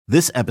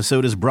This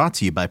episode is brought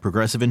to you by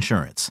Progressive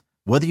Insurance.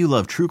 Whether you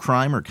love true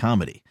crime or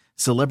comedy,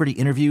 celebrity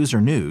interviews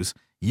or news,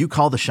 you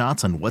call the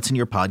shots on what's in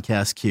your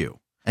podcast queue.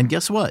 And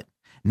guess what?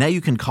 Now you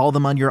can call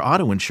them on your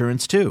auto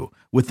insurance too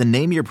with the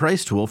Name Your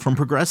Price tool from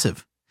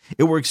Progressive.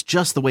 It works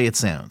just the way it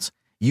sounds.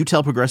 You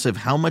tell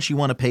Progressive how much you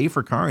want to pay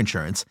for car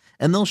insurance,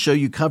 and they'll show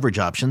you coverage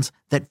options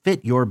that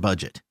fit your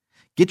budget.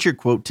 Get your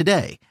quote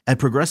today at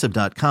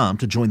Progressive.com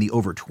to join the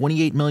over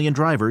 28 million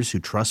drivers who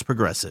trust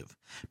Progressive.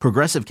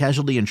 Progressive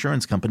Casualty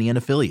Insurance Company and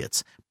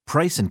Affiliates.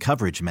 Price and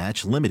coverage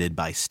match limited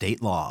by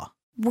state law.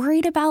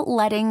 Worried about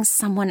letting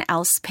someone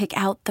else pick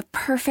out the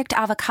perfect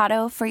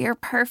avocado for your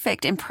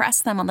perfect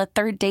impress them on the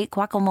third date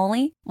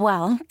guacamole?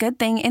 Well, good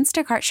thing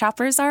Instacart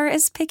shoppers are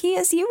as picky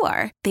as you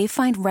are. They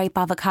find ripe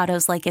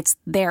avocados like it's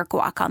their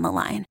guac on the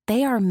line.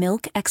 They are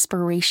milk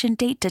expiration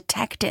date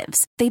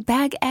detectives. They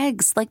bag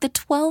eggs like the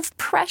 12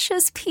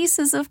 precious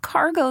pieces of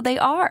cargo they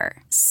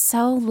are.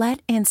 So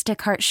let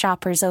Instacart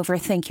shoppers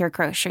overthink your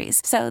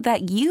groceries so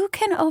that you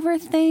can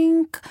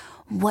overthink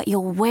what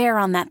you'll wear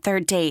on that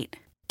third date.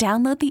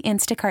 Download the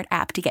Instacart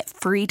app to get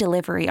free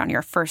delivery on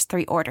your first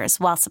 3 orders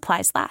while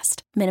supplies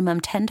last.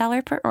 Minimum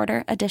 $10 per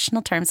order.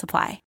 Additional terms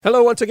apply.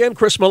 Hello once again,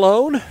 Chris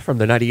Malone from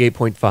the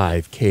 98.5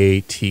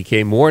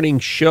 KTK Morning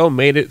Show.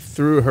 Made it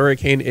through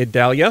Hurricane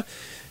Idalia,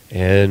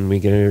 and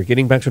we're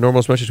getting back to normal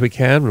as much as we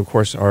can. And of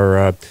course,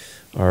 our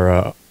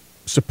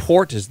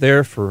support is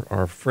there for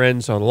our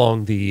friends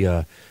along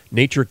the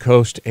Nature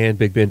Coast and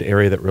Big Bend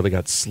area that really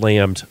got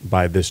slammed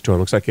by this storm.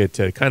 Looks like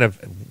it kind of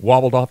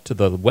wobbled off to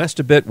the west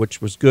a bit, which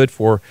was good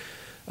for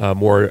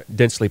more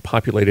densely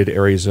populated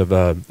areas of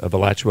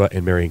Alachua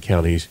and Marion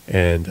counties.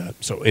 And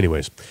so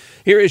anyways,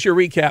 here is your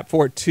recap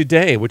for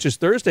today, which is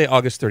Thursday,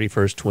 August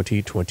 31st,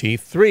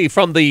 2023.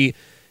 From the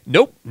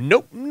Nope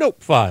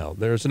file.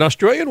 There's an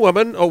Australian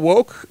woman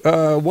awoke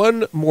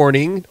one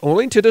morning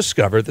only to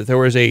discover that there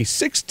was a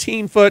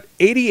 16-foot,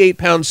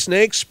 88-pound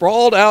snake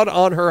sprawled out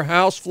on her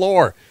house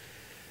floor.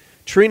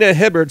 Trina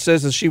Hibbert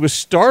says that she was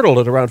startled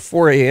at around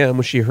 4 a.m.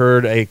 when she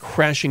heard a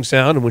crashing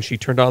sound, and when she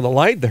turned on the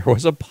light, there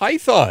was a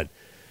python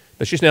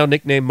that she's now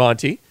nicknamed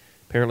Monty.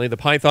 Apparently, the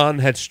python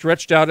had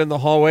stretched out in the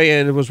hallway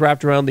and it was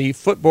wrapped around the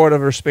footboard of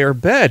her spare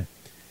bed.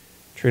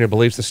 Trina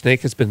believes the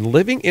snake has been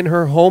living in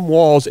her home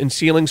walls and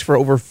ceilings for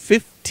over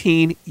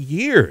 15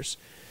 years.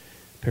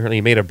 Apparently,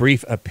 he made a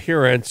brief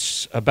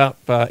appearance about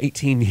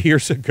 18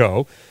 years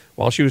ago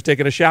while she was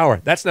taking a shower.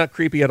 That's not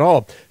creepy at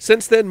all.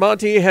 Since then,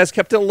 Monty has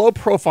kept a low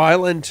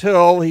profile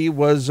until he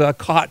was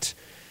caught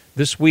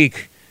this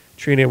week.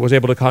 Trina was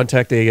able to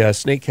contact a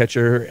snake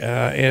catcher,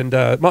 and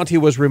Monty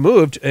was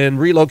removed and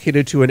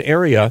relocated to an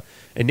area,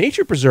 a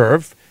nature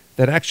preserve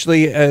that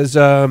actually has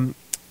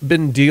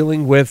been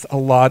dealing with a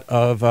lot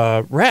of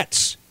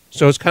rats.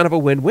 So it's kind of a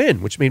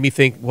win-win, which made me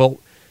think, well,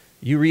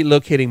 you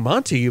relocating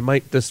Monty, you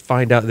might just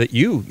find out that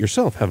you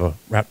yourself have a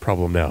rat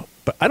problem now.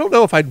 But I don't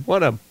know if I'd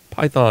want a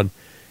python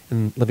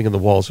living in the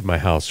walls of my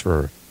house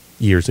for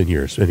years and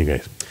years.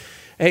 Anyways,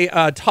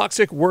 a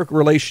toxic work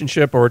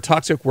relationship or a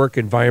toxic work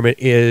environment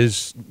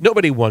is,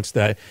 nobody wants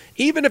that.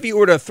 Even if you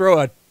were to throw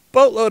a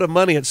boatload of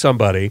money at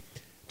somebody,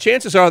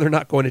 chances are they're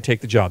not going to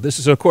take the job. This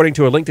is according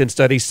to a LinkedIn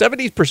study.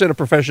 70% of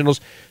professionals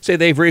say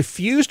they've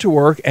refused to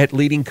work at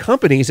leading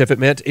companies if it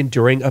meant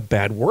enduring a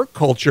bad work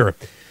culture.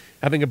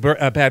 Having a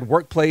bad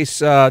workplace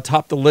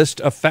topped the list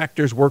of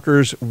factors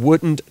workers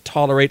wouldn't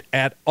tolerate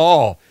at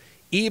all.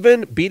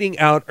 Even beating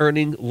out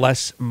earning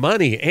less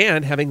money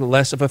and having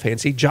less of a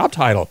fancy job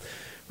title.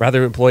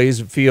 Rather,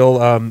 employees feel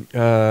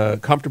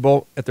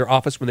comfortable at their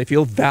office when they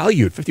feel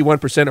valued.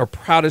 51% are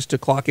proudest to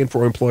clock in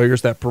for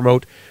employers that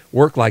promote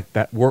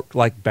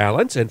work-life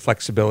balance and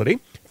flexibility.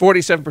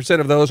 47%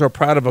 of those are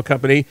proud of a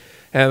company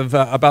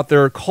about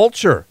their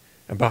culture,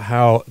 about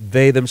how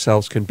they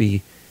themselves can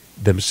be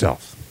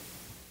themselves.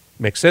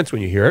 Makes sense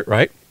when you hear it,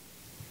 right?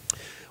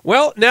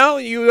 Well, now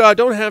you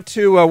don't have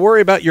to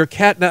worry about your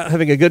cat not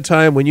having a good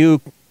time when you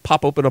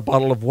pop open a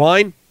bottle of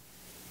wine.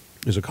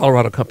 There's a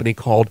Colorado company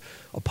called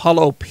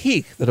Apollo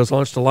Peak that has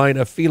launched a line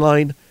of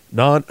feline,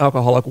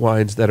 non-alcoholic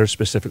wines that are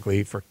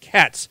specifically for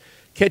cats.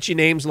 Catchy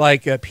names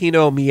like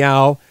Pinot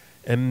Meow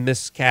and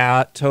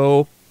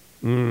Moscato.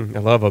 I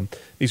love them.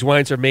 These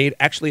wines are made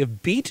actually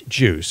of beet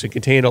juice and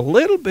contain a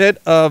little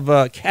bit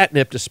of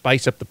catnip to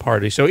spice up the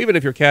party. So even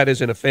if your cat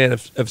isn't a fan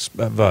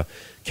of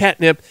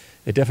catnip,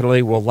 they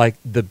definitely will like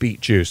the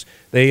beet juice.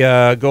 They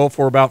go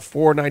for about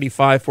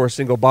 $4.95 for a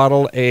single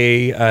bottle,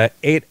 a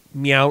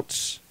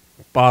 8-ounce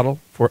bottle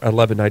for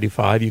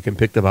 $11.95. You can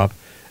pick them up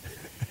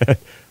at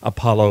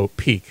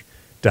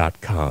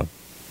ApolloPeak.com.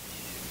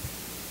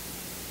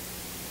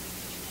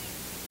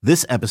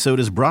 This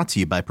episode is brought to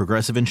you by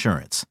Progressive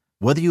Insurance.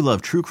 Whether you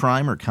love true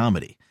crime or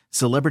comedy,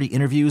 celebrity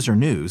interviews or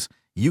news,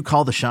 you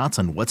call the shots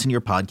on what's in your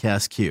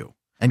podcast queue.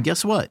 And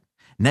guess what?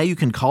 Now you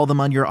can call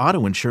them on your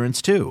auto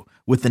insurance too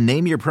with the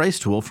Name Your Price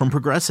tool from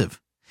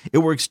Progressive. It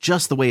works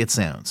just the way it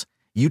sounds.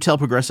 You tell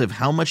Progressive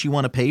how much you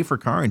want to pay for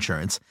car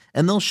insurance,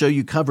 and they'll show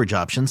you coverage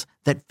options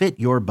that fit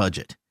your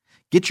budget.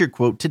 Get your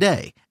quote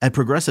today at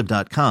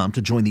Progressive.com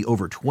to join the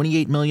over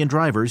 28 million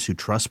drivers who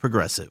trust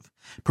Progressive.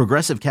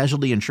 Progressive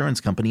Casualty Insurance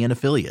Company and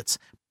Affiliates.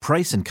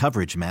 Price and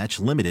coverage match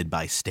limited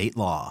by state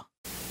law.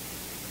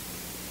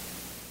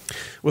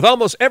 With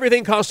almost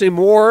everything costing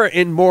more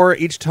and more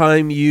each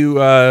time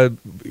you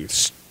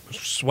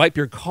swipe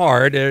your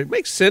card, it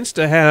makes sense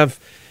to have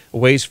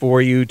ways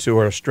for you to,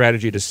 or a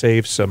strategy to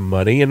save some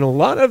money. And a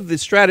lot of the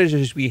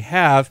strategies we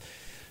have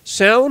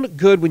sound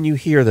good when you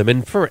hear them,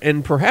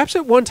 and perhaps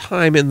at one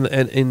time in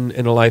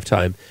a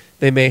lifetime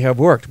they may have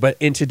worked, but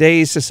in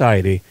today's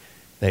society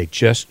they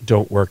just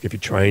don't work if you're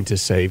trying to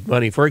save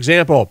money. For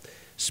example,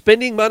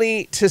 spending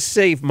money to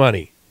save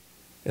money,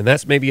 and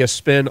that's maybe a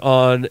spin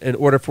on, in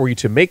order for you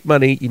to make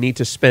money you need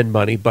to spend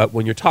money, but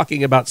when you're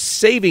talking about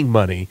saving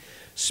money,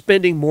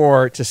 spending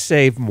more to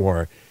save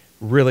more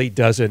really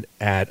doesn't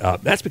add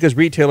up. That's because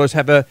retailers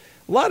have a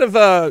lot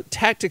of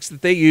tactics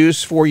that they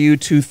use for you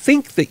to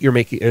think that you're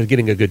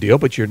getting a good deal,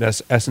 but your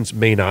essence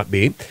may not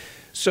be.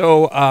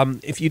 So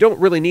if you don't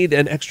really need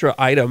an extra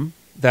item,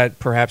 that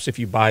perhaps if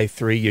you buy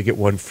 3, you get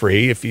 1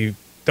 free. If you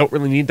don't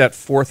really need that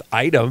 4th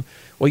item,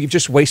 well, you've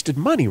just wasted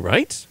money,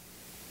 right?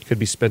 It could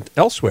be spent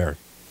elsewhere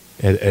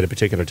at a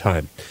particular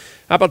time.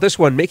 How about this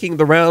one? Making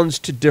the rounds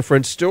to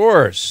different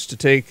stores to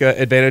take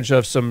advantage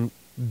of some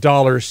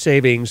dollar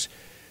savings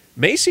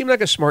may seem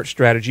like a smart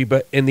strategy,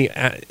 but in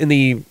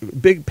the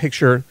big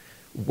picture,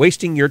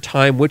 wasting your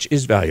time, which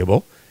is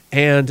valuable,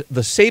 and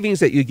the savings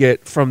that you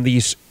get from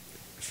these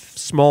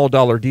small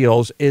dollar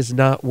deals is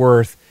not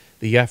worth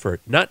the effort,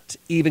 not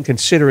even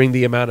considering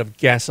the amount of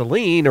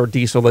gasoline or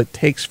diesel it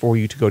takes for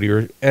you to go to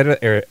your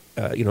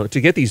to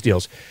get these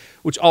deals,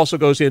 which also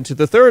goes into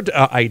the third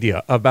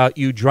idea about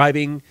you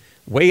driving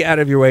way out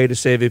of your way to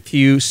save a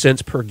few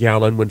cents per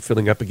gallon when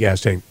filling up a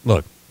gas tank.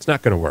 Look, it's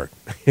not going to work.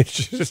 It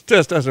just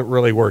doesn't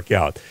really work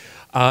out.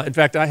 In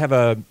fact, I have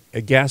a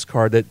gas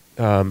card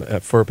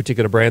that for a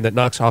particular brand that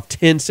knocks off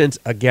 10 cents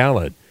a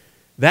gallon.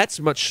 That's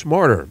much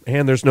smarter,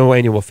 and there's no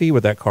annual fee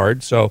with that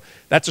card, so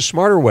that's a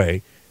smarter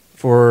way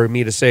for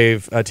me to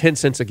save 10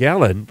 cents a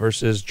gallon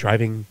versus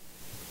driving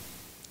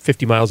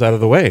 50 miles out of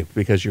the way,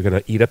 because you're going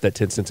to eat up that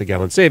 10 cents a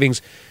gallon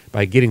savings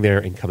by getting there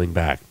and coming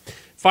back.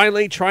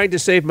 Finally, trying to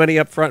save money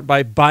up front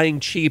by buying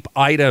cheap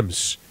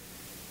items.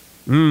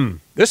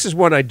 This is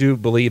one I do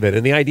believe in,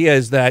 and the idea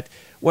is that,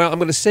 well, I'm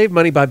going to save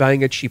money by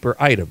buying a cheaper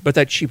item, but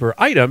that cheaper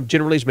item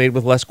generally is made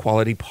with less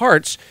quality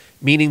parts,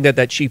 meaning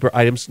that cheaper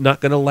item's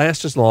not going to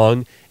last as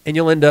long, and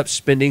you'll end up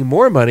spending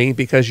more money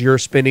because you're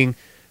spending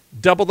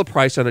double the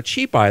price on a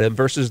cheap item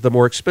versus the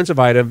more expensive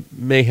item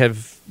may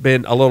have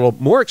been a little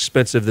more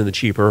expensive than the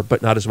cheaper,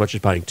 but not as much as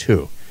buying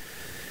 2.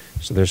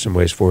 So there's some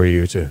ways for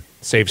you to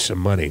save some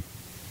money.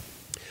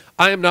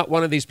 I am not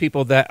one of these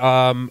people that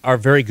are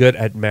very good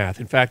at math.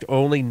 In fact,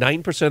 only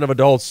 9% of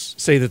adults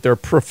say that they're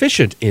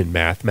proficient in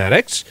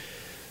mathematics.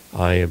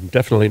 I am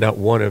definitely not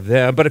one of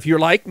them. But if you're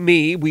like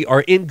me, we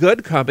are in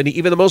good company.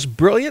 Even the most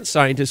brilliant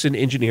scientists and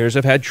engineers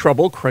have had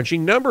trouble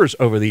crunching numbers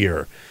over the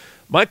year.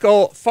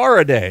 Michael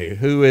Faraday,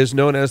 who is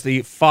known as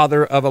the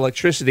father of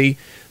electricity,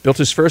 built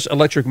his first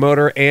electric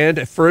motor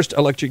and first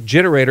electric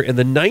generator in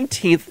the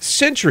 19th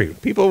century.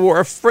 People were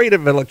afraid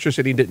of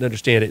electricity and didn't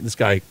understand it, and this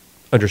guy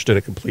understood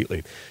it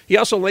completely. He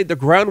also laid the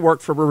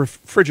groundwork for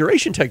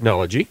refrigeration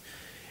technology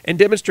and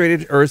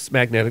demonstrated Earth's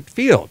magnetic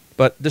field.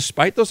 But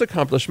despite those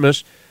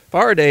accomplishments,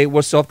 Faraday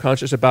was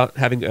self-conscious about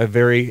having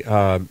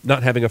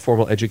not having a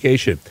formal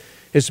education.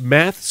 His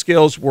math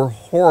skills were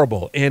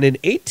horrible, and in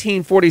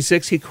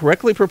 1846 he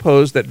correctly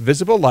proposed that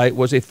visible light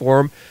was a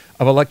form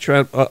of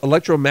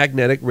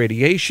electromagnetic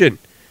radiation.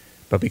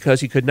 But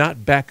because he could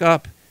not back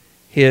up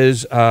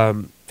his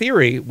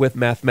theory with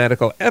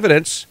mathematical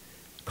evidence,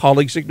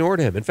 colleagues ignored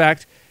him. In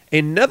fact,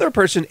 another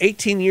person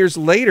 18 years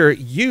later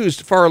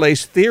used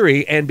Faraday's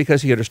theory, and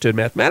because he understood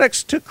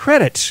mathematics, took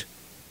credit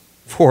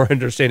for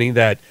understanding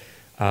that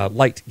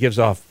light gives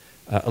off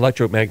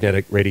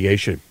electromagnetic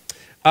radiation.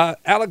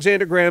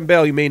 Alexander Graham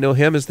Bell, you may know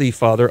him as the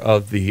father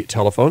of the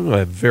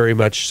telephone, very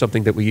much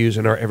something that we use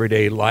in our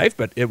everyday life,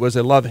 but it was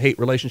a love-hate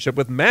relationship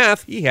with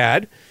math he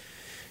had.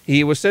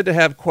 He was said to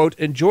have, quote,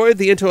 enjoyed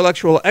the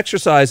intellectual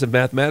exercise of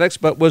mathematics,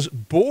 but was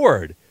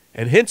bored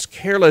and hence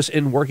careless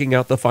in working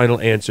out the final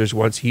answers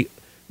once he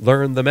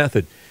learned the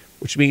method,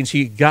 which means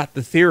he got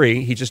the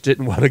theory, he just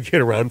didn't want to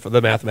get around for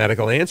the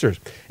mathematical answers,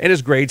 and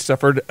his grades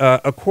suffered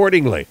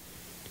accordingly.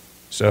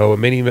 So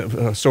many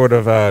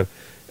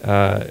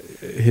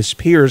his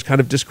peers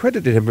kind of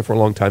discredited him for a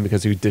long time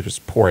because he was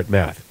poor at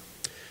math.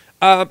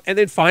 And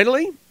then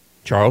finally,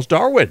 Charles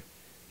Darwin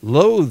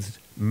loathed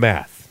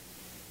math.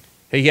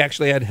 He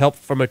actually had help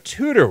from a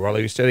tutor while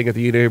he was studying at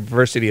the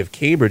University of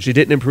Cambridge. He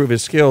didn't improve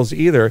his skills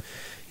either.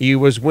 He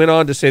went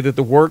on to say that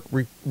the work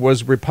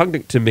was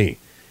repugnant to me,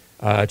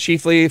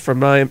 chiefly from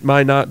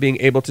my not being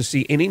able to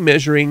see any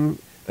measuring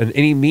and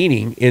any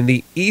meaning in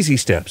the easy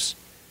steps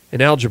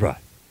in algebra.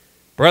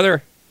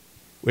 Brother,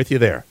 with you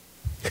there.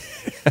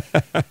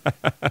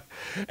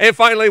 And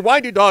finally, why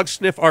do dogs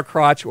sniff our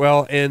crotch?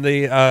 Well, in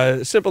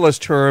the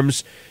simplest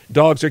terms,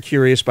 dogs are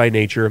curious by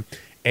nature,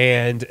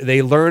 and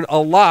they learn a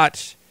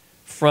lot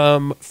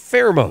from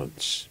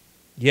pheromones.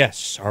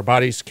 Yes, our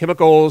body's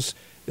chemicals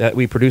that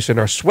we produce in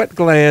our sweat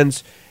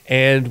glands,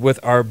 and with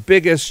our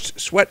biggest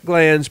sweat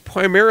glands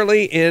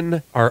primarily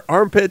in our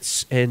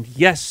armpits, and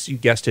yes, you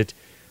guessed it,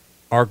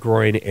 our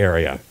groin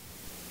area.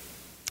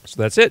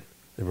 So that's it.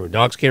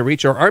 Dogs can't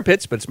reach our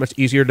armpits, but it's much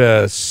easier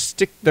to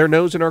stick their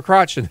nose in our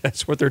crotch, and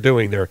that's what they're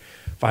doing. They're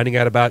finding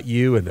out about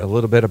you and a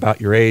little bit about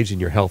your age and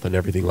your health and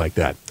everything like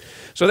that.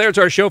 So there's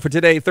our show for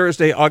today,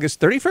 Thursday,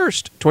 August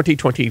 31st,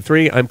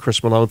 2023. I'm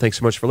Chris Malone. Thanks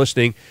so much for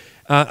listening.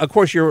 Of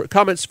course, your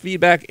comments,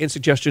 feedback, and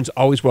suggestions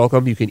always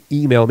welcome. You can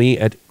email me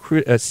at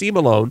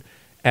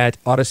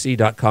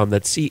cmalone@odyssey.com.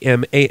 That's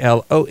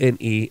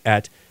CMALONE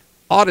at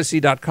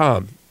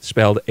odyssey.com,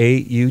 spelled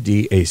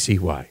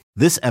AUDACY.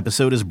 This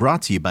episode is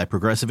brought to you by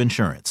Progressive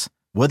Insurance.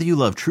 Whether you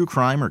love true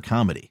crime or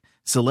comedy,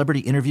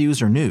 celebrity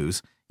interviews or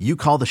news, you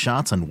call the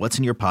shots on what's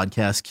in your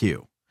podcast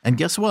queue. And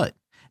guess what?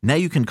 Now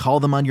you can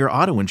call them on your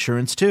auto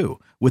insurance too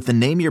with the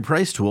Name Your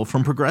Price tool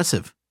from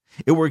Progressive.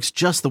 It works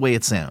just the way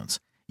it sounds.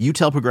 You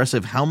tell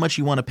Progressive how much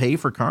you want to pay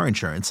for car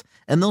insurance,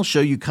 and they'll show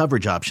you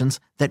coverage options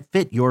that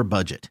fit your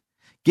budget.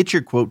 Get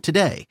your quote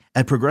today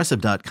at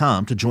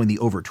Progressive.com to join the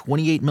over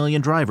 28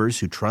 million drivers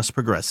who trust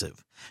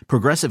Progressive.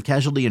 Progressive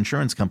Casualty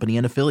Insurance Company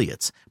and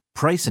Affiliates.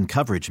 Price and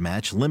coverage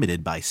match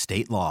limited by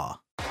state law.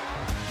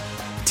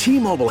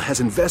 T-Mobile has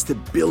invested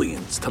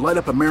billions to light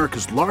up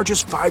America's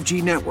largest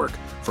 5G network,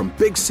 from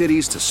big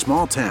cities to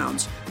small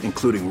towns,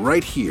 including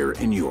right here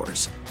in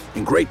yours.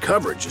 And great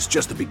coverage is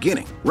just the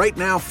beginning. Right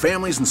now,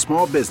 families and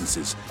small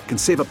businesses can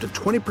save up to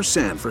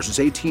 20% versus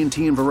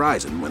AT&T and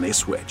Verizon when they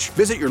switch.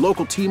 Visit your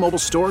local T-Mobile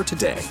store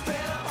today.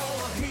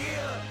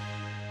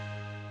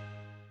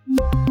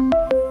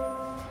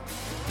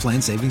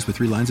 Plan savings with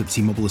 3 lines of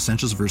T-Mobile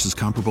Essentials versus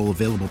comparable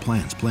available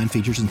plans. Plan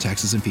features and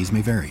taxes and fees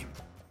may vary.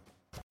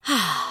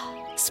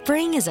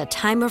 Spring is a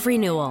time of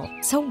renewal,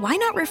 so why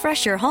not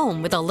refresh your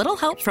home with a little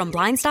help from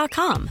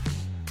Blinds.com?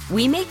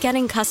 We make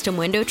getting custom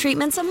window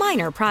treatments a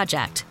minor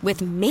project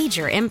with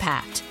major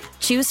impact.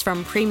 Choose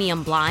from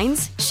premium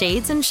blinds,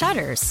 shades, and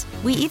shutters.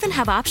 We even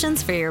have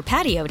options for your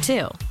patio,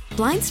 too.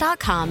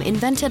 Blinds.com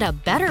invented a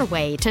better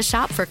way to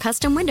shop for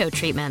custom window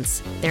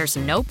treatments. There's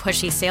no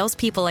pushy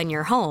salespeople in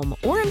your home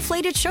or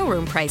inflated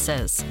showroom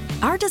prices.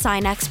 Our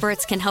design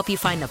experts can help you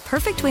find the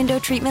perfect window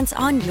treatments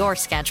on your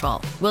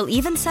schedule. We'll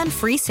even send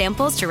free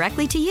samples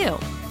directly to you.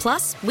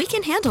 Plus, we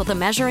can handle the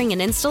measuring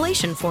and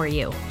installation for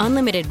you.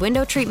 Unlimited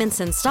window treatments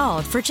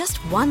installed for just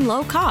one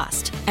low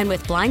cost. And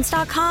with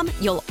Blinds.com,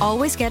 you'll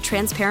always get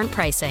transparent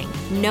pricing.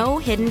 No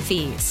hidden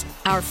fees.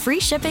 Our free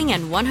shipping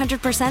and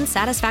 100%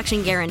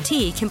 satisfaction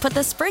guarantee can put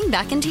the spring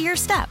back into your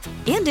step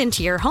and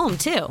into your home,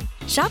 too.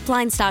 Shop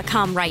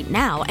Blinds.com right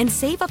now and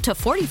save up to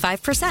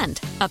 45%.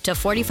 Up to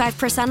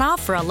 45%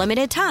 off for a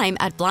limited time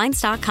at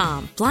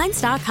Blinds.com.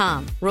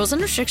 Blinds.com. Rules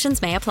and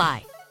restrictions may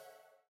apply.